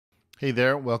Hey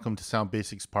there, welcome to Sound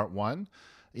Basics Part 1.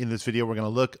 In this video, we're going to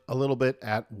look a little bit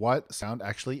at what sound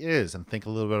actually is and think a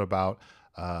little bit about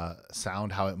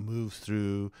sound, how it moves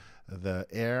through the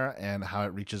air and how it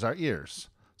reaches our ears.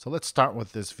 So let's start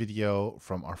with this video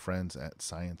from our friends at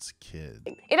SciShowKids.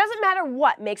 It doesn't matter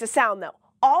what makes a sound though.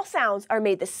 All sounds are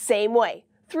made the same way,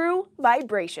 through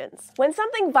vibrations. When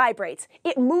something vibrates,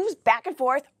 it moves back and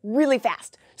forth really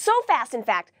fast. So fast, in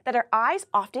fact, that our eyes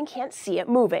often can't see it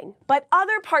moving. But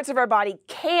other parts of our body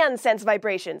can sense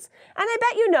vibrations, and I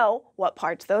bet you know what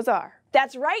parts those are.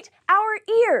 That's right, our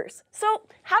ears. So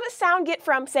how does sound get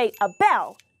from, say, a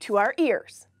bell to our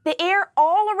ears? The air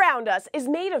all around us is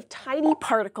made of tiny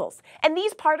particles, and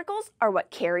these particles are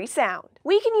what carry sound.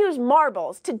 We can use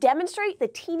marbles to demonstrate the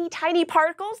teeny tiny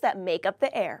particles that make up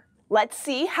the air. Let's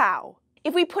see how.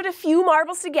 If we put a few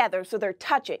marbles together so they're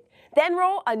touching, then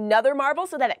roll another marble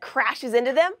so that it crashes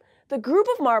into them, the group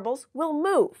of marbles will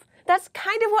move. That's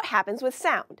kind of what happens with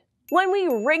sound. When we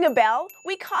ring a bell,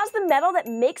 we cause the metal that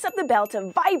makes up the bell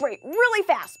to vibrate really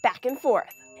fast back and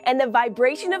forth. And the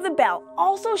vibration of the bell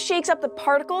also shakes up the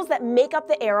particles that make up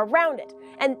the air around it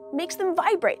and makes them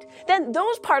vibrate. Then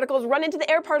those particles run into the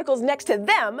air particles next to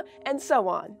them, and so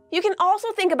on. You can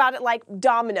also think about it like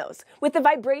dominoes, with the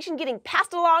vibration getting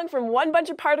passed along from one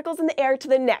bunch of particles in the air to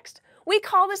the next. We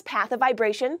call this path of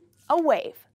vibration a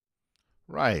wave.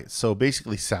 Right, so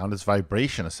basically sound is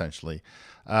vibration essentially.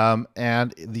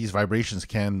 And these vibrations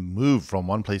can move from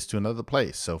one place to another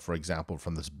place. So for example,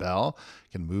 from this bell,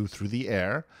 it can move through the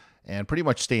air and pretty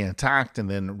much stay intact and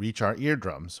then reach our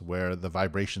eardrums where the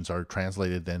vibrations are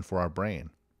translated then for our brain.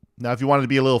 Now, if you wanted to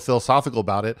be a little philosophical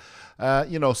about it,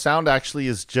 sound actually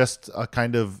is just a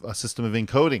kind of a system of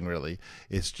encoding, really.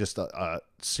 It's just a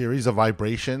series of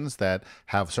vibrations that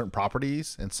have certain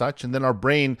properties and such. And then our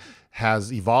brain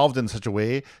has evolved in such a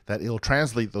way that it'll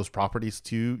translate those properties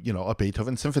to, a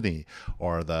Beethoven symphony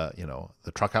or the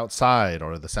truck outside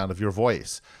or the sound of your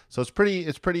voice. So it's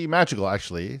pretty magical,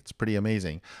 actually. It's pretty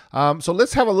amazing. So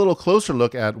let's have a little closer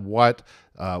look at what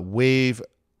wave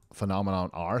phenomenon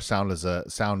are.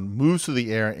 Sound moves through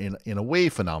the air in a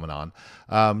wave phenomenon,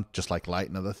 just like light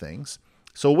and other things.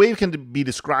 So a wave can be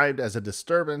described as a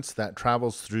disturbance that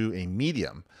travels through a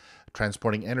medium,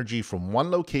 transporting energy from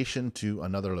one location to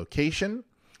another location.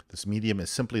 This medium is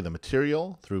simply the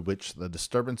material through which the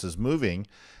disturbance is moving,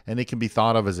 and it can be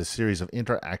thought of as a series of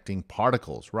interacting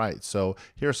particles, right? So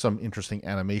here are some interesting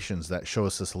animations that show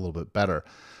us this a little bit better.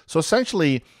 So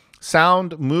essentially,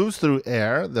 sound moves through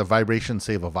air. The vibration,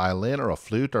 say, of a violin or a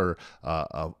flute or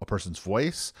a person's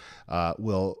voice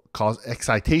will cause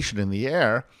excitation in the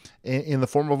air in the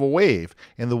form of a wave.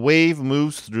 And the wave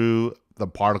moves through the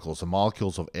particles, the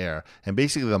molecules of air. And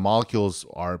basically, the molecules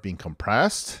are being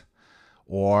compressed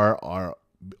or are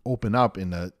open up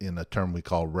in a term we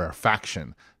call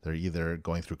rarefaction. They're either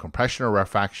going through compression or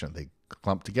rarefaction. They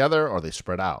clump together or they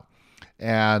spread out.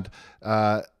 And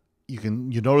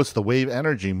you notice the wave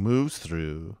energy moves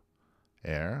through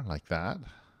air like that,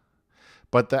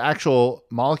 but the actual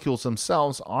molecules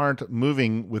themselves aren't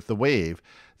moving with the wave.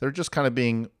 They're just kind of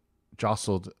being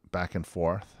jostled back and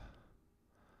forth.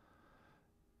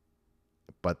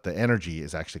 But the energy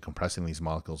is actually compressing these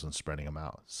molecules and spreading them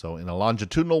out. So in a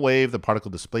longitudinal wave, the particle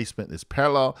displacement is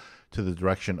parallel to the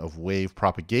direction of wave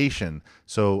propagation.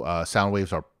 So sound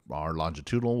waves are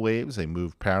longitudinal waves. They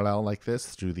move parallel like this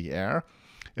through the air.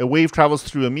 A wave travels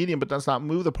through a medium but does not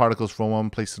move the particles from one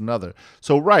place to another.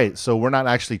 So we're not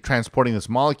actually transporting this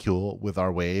molecule with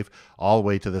our wave all the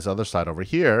way to this other side over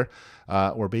here.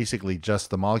 Where basically just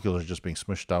the molecules are just being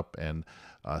smushed up and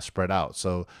spread out.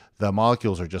 So the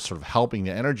molecules are just sort of helping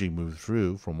the energy move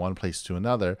through from one place to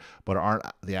another, but aren't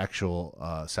the actual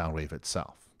sound wave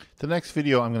itself. The next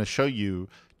video I'm going to show you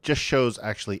just shows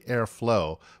actually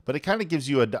airflow, but it kind of gives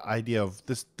you an idea of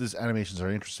this. These animations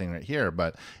are interesting right here,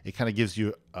 but it kind of gives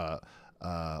you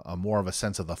a more of a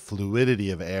sense of the fluidity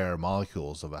of air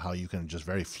molecules, of how you can just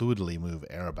very fluidly move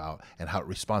air about and how it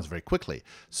responds very quickly.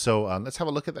 So let's have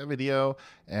a look at that video,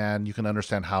 and you can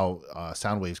understand how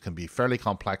sound waves can be fairly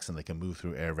complex and they can move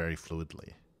through air very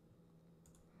fluidly.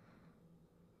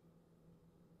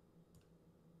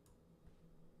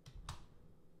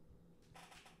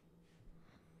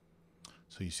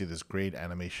 So you see this great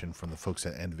animation from the folks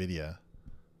at NVIDIA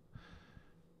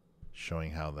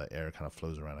showing how the air kind of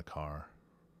flows around a car.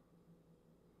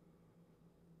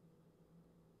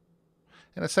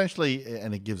 And essentially,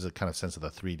 and it gives a kind of sense of the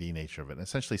 3D nature of it. And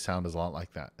essentially, sound is a lot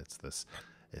like that.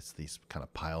 It's these kind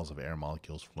of piles of air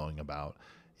molecules flowing about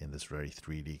in this very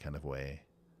 3D kind of way.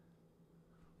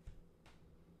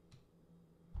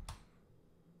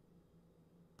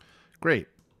 Great.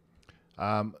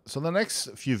 So the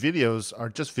next few videos are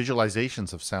just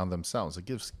visualizations of sound themselves. It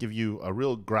give you a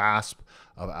real grasp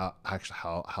of actually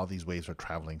how these waves are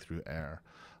traveling through air.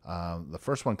 The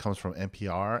first one comes from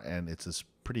NPR, and it's this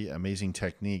pretty amazing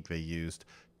technique they used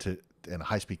in a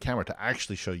high-speed camera to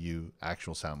actually show you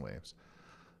actual sound waves.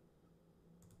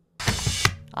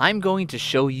 I'm going to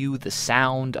show you the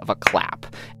sound of a clap.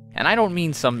 And I don't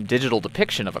mean some digital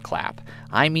depiction of a clap.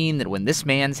 I mean that when this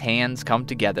man's hands come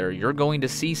together, you're going to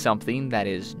see something that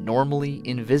is normally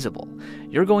invisible.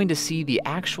 You're going to see the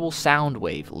actual sound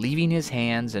wave leaving his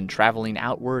hands and traveling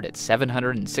outward at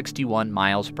 761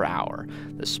 miles per hour,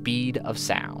 the speed of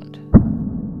sound.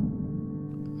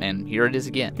 And here it is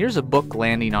again. Here's a book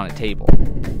landing on a table.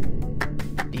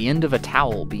 The end of a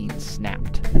towel being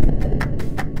snapped.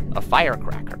 A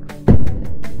firecracker.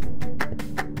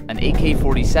 An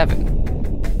AK-47,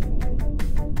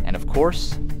 and of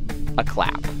course, a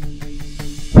clap.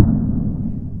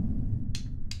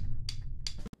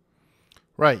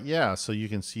 Right, yeah, so you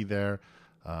can see there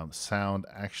sound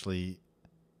actually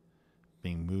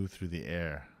being moved through the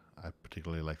air. I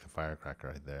particularly like the firecracker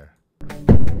right there.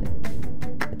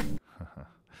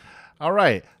 All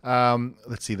right,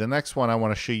 let's see. The next one I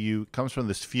want to show you comes from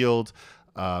this field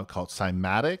called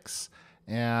Cymatics.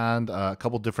 And a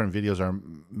couple different videos are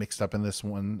mixed up in this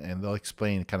one, and they'll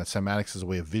explain kind of cymatics as a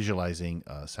way of visualizing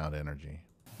sound energy.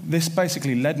 This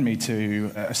basically led me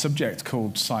to a subject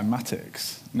called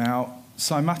cymatics. Now,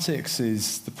 cymatics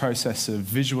is the process of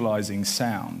visualizing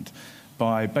sound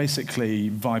by basically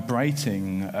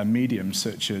vibrating a medium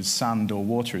such as sand or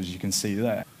water, as you can see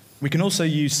there. We can also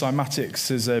use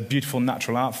cymatics as a beautiful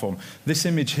natural art form. This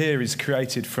image here is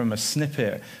created from a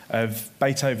snippet of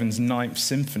Beethoven's Ninth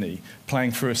Symphony playing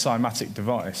through a cymatic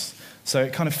device. So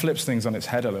it kind of flips things on its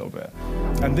head a little bit.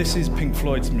 And this is Pink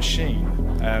Floyd's Machine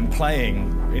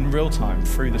playing in real time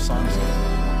through the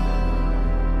sinusoid.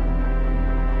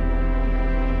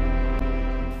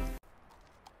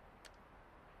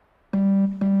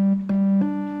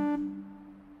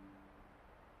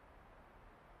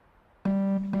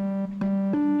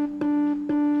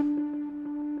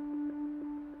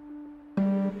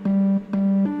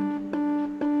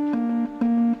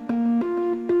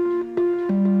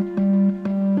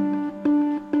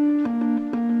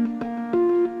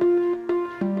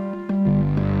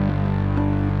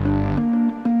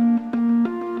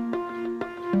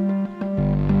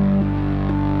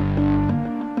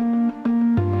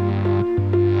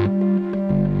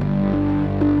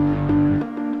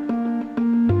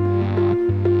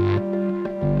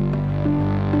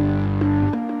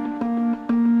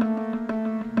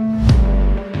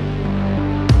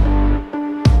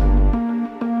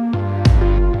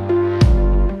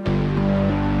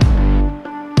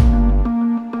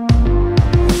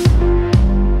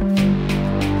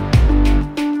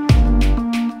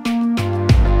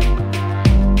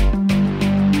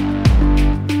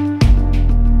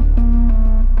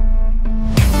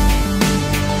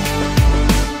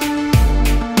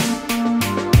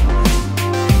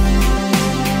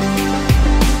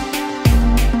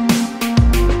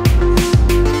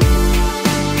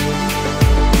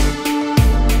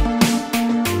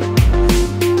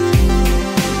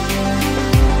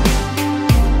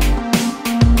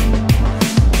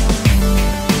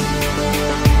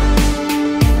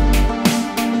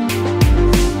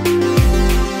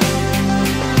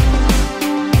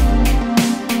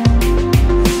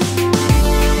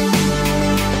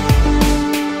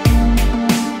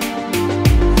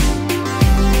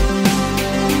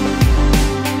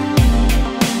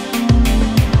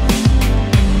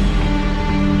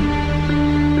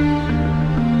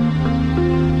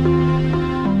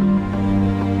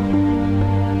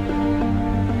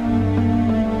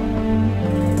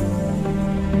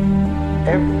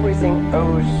 Everything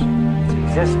owes its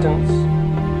existence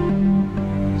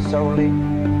solely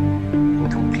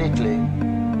and completely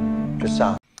to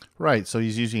sound. Right, so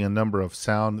he's using a number of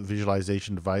sound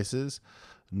visualization devices,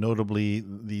 notably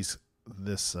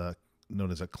this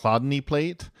known as a Chladni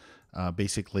plate.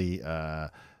 Basically,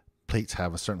 plates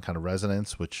have a certain kind of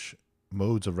resonance,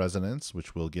 modes of resonance,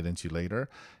 which we'll get into later.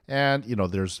 And,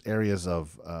 there's areas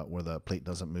of where the plate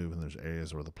doesn't move, and there's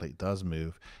areas where the plate does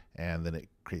move, and then it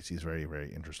creates these very,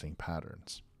 very interesting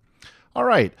patterns. All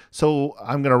right, so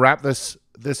I'm going to wrap this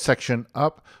section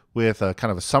up with a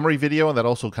kind of a summary video, and that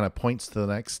also kind of points to the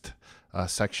next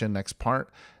section, next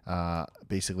part,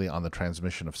 basically on the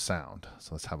transmission of sound.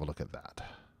 So let's have a look at that.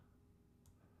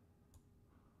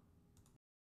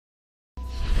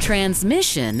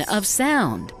 Transmission of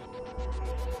sound.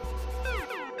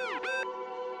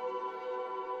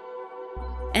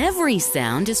 Every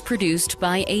sound is produced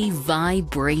by a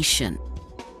vibration.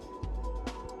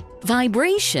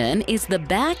 Vibration is the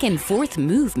back and forth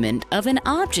movement of an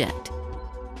object.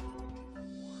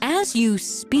 As you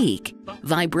speak,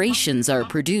 vibrations are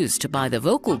produced by the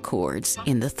vocal cords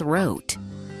in the throat.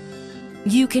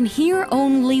 You can hear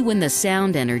only when the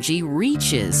sound energy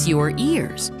reaches your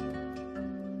ears.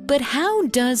 But how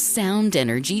does sound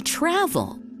energy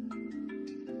travel?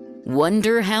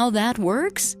 Wonder how that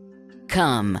works?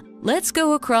 Come, let's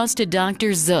go across to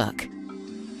Dr. Zook.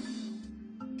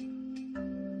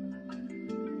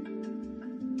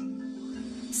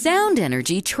 Sound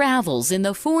energy travels in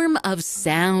the form of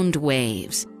sound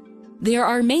waves. There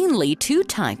are mainly two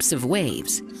types of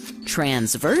waves,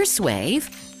 transverse wave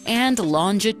and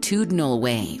longitudinal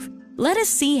wave. Let us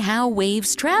see how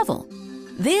waves travel.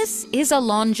 This is a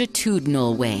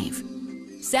longitudinal wave.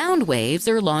 Sound waves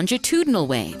are longitudinal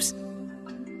waves.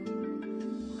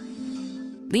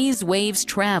 These waves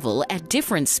travel at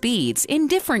different speeds in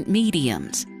different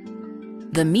mediums.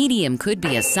 The medium could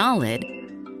be a solid,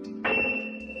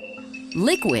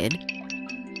 liquid,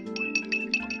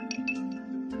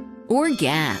 or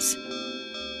gas.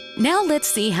 Now let's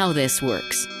see how this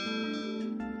works.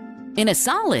 In a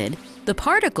solid, the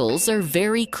particles are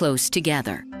very close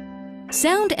together.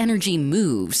 Sound energy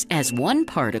moves as one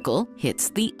particle hits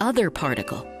the other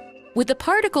particle. With the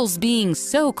particles being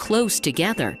so close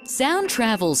together, sound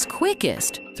travels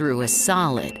quickest through a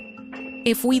solid.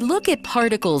 If we look at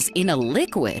particles in a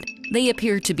liquid, they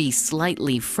appear to be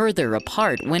slightly further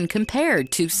apart when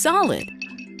compared to solid.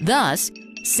 Thus,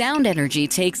 sound energy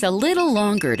takes a little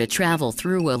longer to travel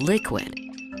through a liquid.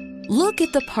 Look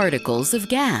at the particles of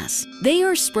gas. They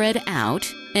are spread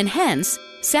out, and hence,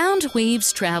 sound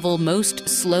waves travel most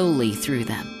slowly through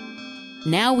them.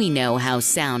 Now we know how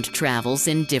sound travels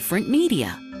in different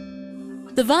media.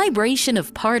 The vibration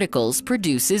of particles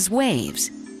produces waves.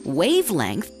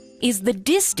 Wavelength is the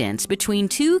distance between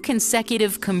two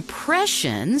consecutive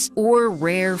compressions or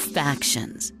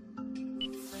rarefactions.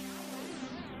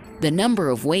 The number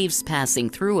of waves passing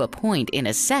through a point in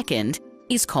a second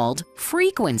is called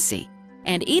frequency,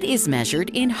 and it is measured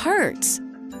in hertz.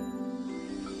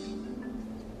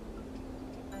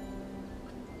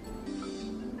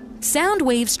 Sound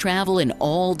waves travel in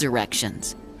all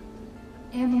directions.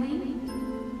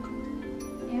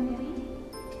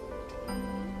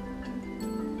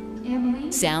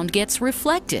 Sound gets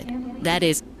reflected. That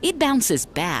is, it bounces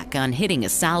back on hitting a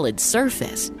solid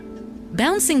surface.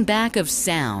 Bouncing back of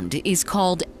sound is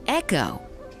called echo.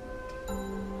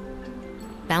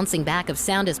 Bouncing back of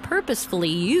sound is purposefully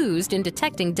used in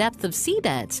detecting depth of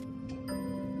seabeds.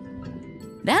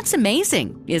 That's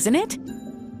amazing, isn't it?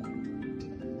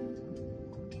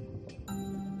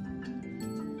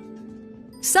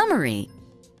 Summary: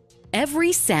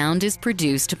 every sound is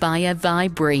produced by a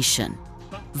vibration.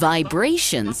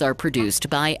 Vibrations are produced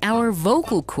by our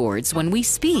vocal cords when we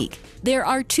speak. There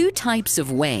are two types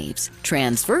of waves,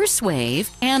 transverse wave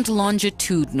and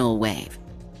longitudinal wave.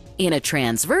 In a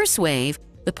transverse wave,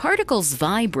 the particles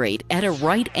vibrate at a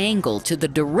right angle to the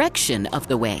direction of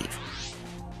the wave.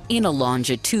 In a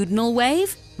longitudinal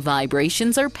wave,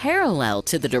 vibrations are parallel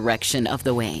to the direction of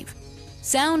the wave.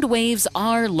 Sound waves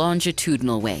are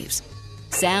longitudinal waves.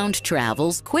 Sound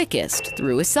travels quickest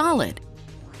through a solid.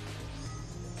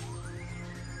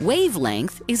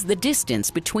 Wavelength is the distance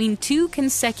between two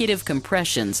consecutive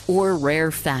compressions or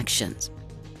rarefactions.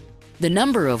 The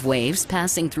number of waves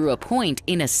passing through a point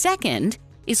in a second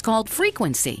is called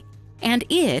frequency, and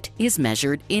it is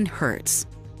measured in hertz.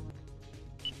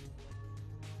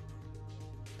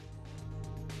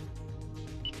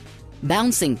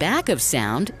 Bouncing back of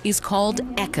sound is called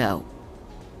echo.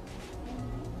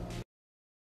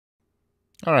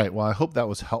 All right, well, I hope that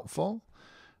was helpful.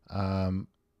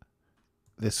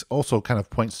 This also kind of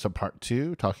points to part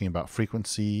 2, talking about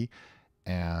frequency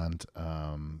and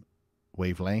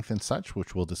wavelength and such,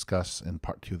 which we'll discuss in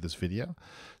part 2 of this video.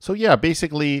 So yeah,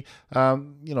 basically, in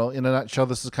a nutshell,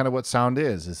 this is kind of what sound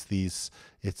is. It's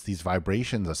these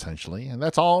vibrations essentially, and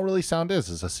that's all really sound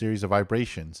is a series of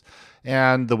vibrations.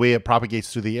 And the way it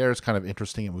propagates through the air is kind of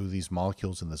interesting. It moves these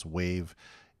molecules in this wave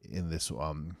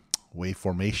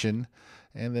formation,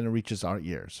 and then it reaches our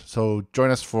ears. So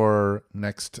join us for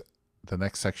the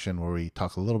next section where we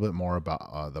talk a little bit more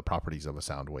about the properties of a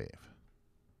sound wave.